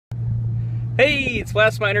Hey, it's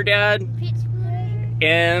BlastMinerDad Fritzbuild3r.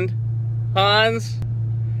 and Hans.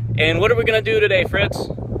 And what are we gonna do today, Fritz?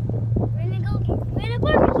 We're gonna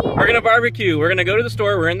barbecue. We're gonna barbecue. We're gonna go to the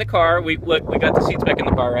store. We're in the car. We got the seats back in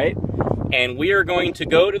the car, right? And we are going to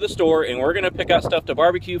go to the store and we're gonna pick out stuff to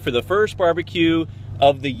barbecue for the first barbecue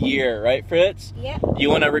of the year, right, Fritz? Yep.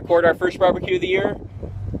 You want to record our first barbecue of the year?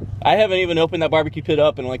 I haven't even opened that barbecue pit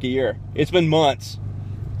up in like a year. It's been months,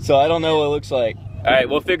 so I don't know what it looks like. All right,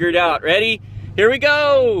 we'll figure it out. Ready? Here we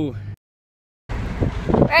go!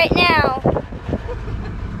 Right now.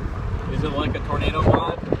 Is it like a tornado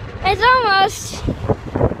pod? It's almost.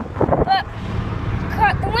 But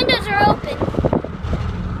the windows are open.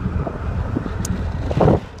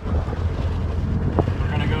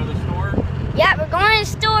 We're gonna go to the store? Yeah, we're going to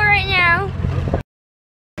the store right now.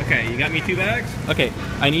 Okay, you got me 2 bags? Okay,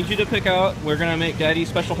 I need you to pick out, we're gonna make Daddy's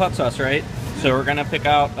special hot sauce, right? So we're gonna pick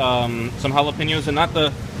out some jalapenos, and not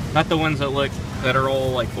the ones that are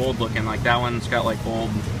all like gold looking. Like that one's got like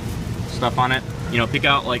gold stuff on it. You know, pick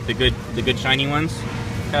out like the good shiny ones,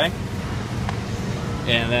 okay?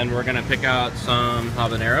 And then we're gonna pick out some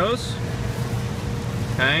habaneros.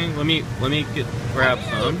 Okay, let me grab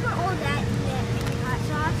some. Put all that in the hot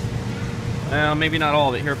sauce. Well, maybe not all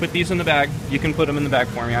of it. Here, put these in the bag. You can put them in the bag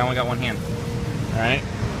for me. I only got one hand. All right,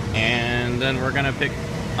 and then we're gonna pick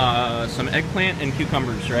some eggplant and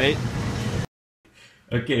cucumbers, right?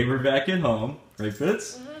 Okay, we're back at home, right,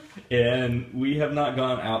 Fitz? Mm-hmm. And we have not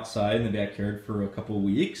gone outside in the backyard for a couple of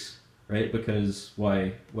weeks, right? Because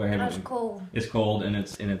why haven't we? It's cold. It's cold and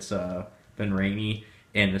it's been rainy,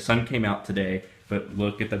 and the sun came out today. But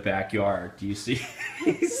look at the backyard. Do you see?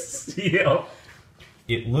 You know,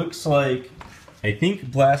 it looks like, I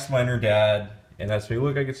think BlastMinerDad, and that's me.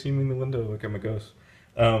 Look, I can see him in the window. Look, I'm a ghost.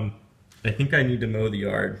 I think I need to mow the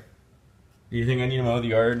yard. Do you think I need to mow the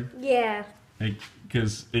yard? Yeah.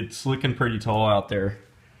 Because it's looking pretty tall out there.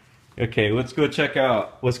 Okay, let's go check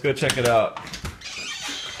out. Let's go check it out.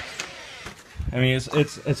 I mean,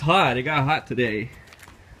 it's hot. It got hot today.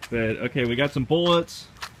 But okay, we got some bullets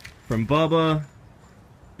from Bubba.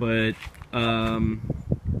 But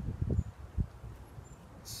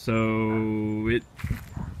so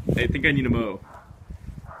I think I need to mow.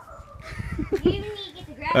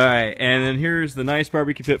 Alright, and then here's the nice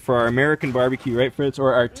barbecue pit for our American barbecue, right, Fritz?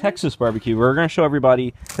 Or our Texas barbecue. We're going to show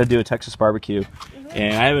everybody how to do a Texas barbecue.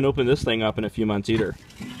 And I haven't opened this thing up in a few months either.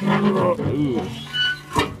 Ooh.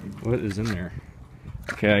 What is in there?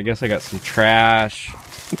 Okay, I guess I got some trash.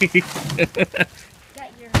 Got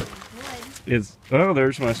your wood. Oh,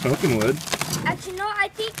 there's my smoking wood. Actually, no, I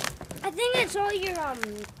think it's all your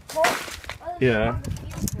coal. Yeah.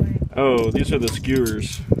 Oh, these are the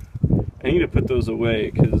skewers. I need to put those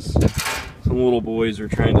away because some little boys are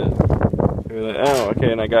trying to. Oh,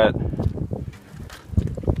 okay, and I got a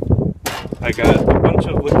bunch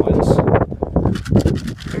of liquids.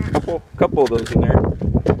 A couple of those in there.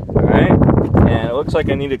 All right, and it looks like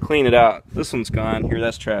I need to clean it out. This one's gone. Here,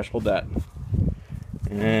 that's trash. Hold that.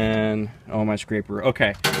 And oh, my scraper.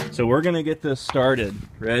 Okay, so we're gonna get this started.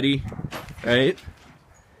 Ready? Right?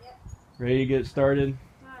 Yep. Ready to get started?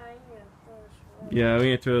 Yeah, we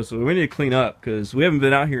need to throw this. We need to clean up because we haven't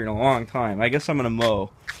been out here in a long time. I guess I'm gonna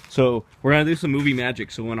mow. So we're gonna do some movie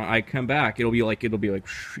magic. So when I come back, it'll be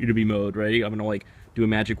mowed. Ready? I'm gonna like do a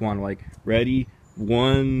magic wand. Like ready?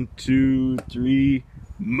 1, 2, 3,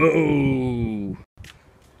 mow!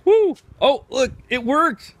 Woo! Oh, look! It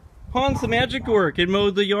worked. Hans, the magic worked. It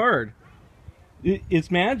mowed the yard.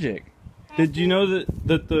 It's magic. Did you know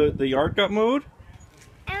that the yard got mowed?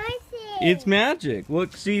 It's magic.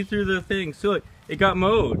 Look, see through the thing. So look, it got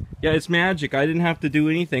mowed. Yeah, it's magic. I didn't have to do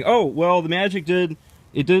anything. Oh, well, the magic did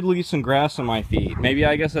leave some grass on my feet. Maybe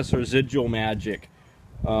I guess that's residual magic.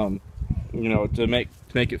 You know, to make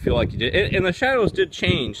it feel like you did. And the shadows did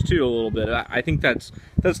change too a little bit. I think that's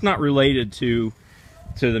not related to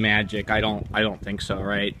the magic. I don't think so,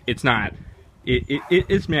 right? It's not.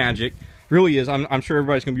 It's magic. Really is. I'm sure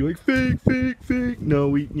everybody's gonna be like fake. No,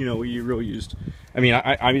 we really used. I mean,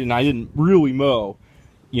 I didn't really mow,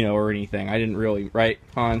 you know, or anything. I didn't really, right,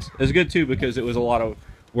 Hans? It was good too because it was a lot of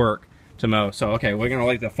work to mow. So okay, we're gonna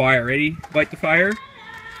light the fire. Ready? Light the fire.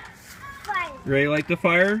 Fire. Ready? Light the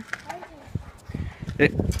fire.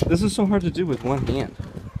 This is so hard to do with one hand.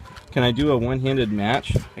 Can I do a one-handed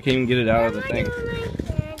match? I can't even get it out of the thing.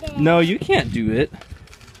 No, you can't do it.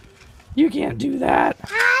 You can't do that.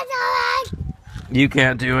 You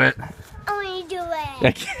can't do it. I want to do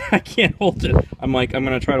it. I can't hold it. I'm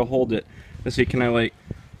gonna try to hold it. Let's see. Can I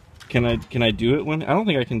do it when? I don't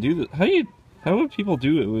think I can do this. How would people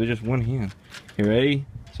do it with just one hand? You ready?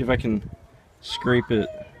 See if I can scrape it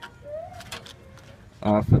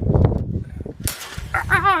off.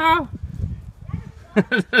 Ah!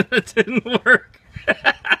 That didn't work.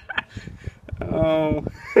 Oh,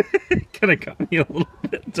 kind of got me a little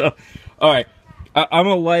bit tough. All right, I'm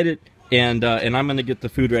gonna light it, and I'm gonna get the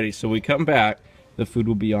food ready. So we come back, the food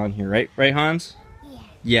will be on here, right? Right, Hans? Yeah.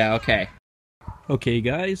 Yeah. Okay. Okay,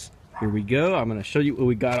 guys, here we go. I'm gonna show you what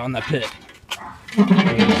we got on the pit. Good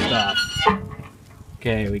stuff.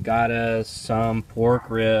 Okay, we got us some pork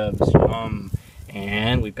ribs,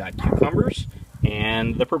 and we've got cucumbers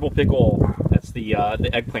and the purple pickle. That's the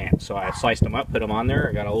eggplant. So I sliced them up, put them on there.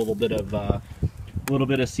 I got a little bit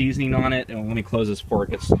of seasoning on it, and let me close this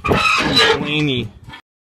fork. It's cleany.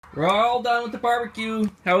 We're all done with the barbecue.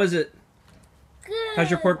 How is it? Good. How's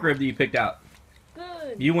your pork rib that you picked out?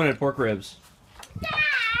 Good. You wanted pork ribs. Yes.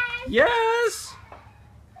 Yes.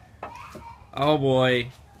 Oh boy.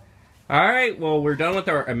 All right, well, we're done with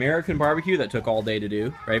our American barbecue that took all day to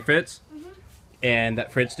do, right, Fritz? Mm-hmm. And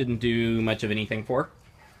that Fritz didn't do much of anything for.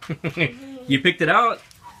 You picked it out.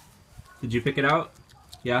 Did you pick it out?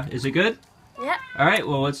 Yeah, is it good? Yep. All right,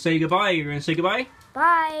 well, let's say goodbye. You're going to say goodbye?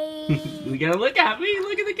 Bye. We got to look at me.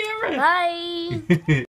 Look at the camera. Bye.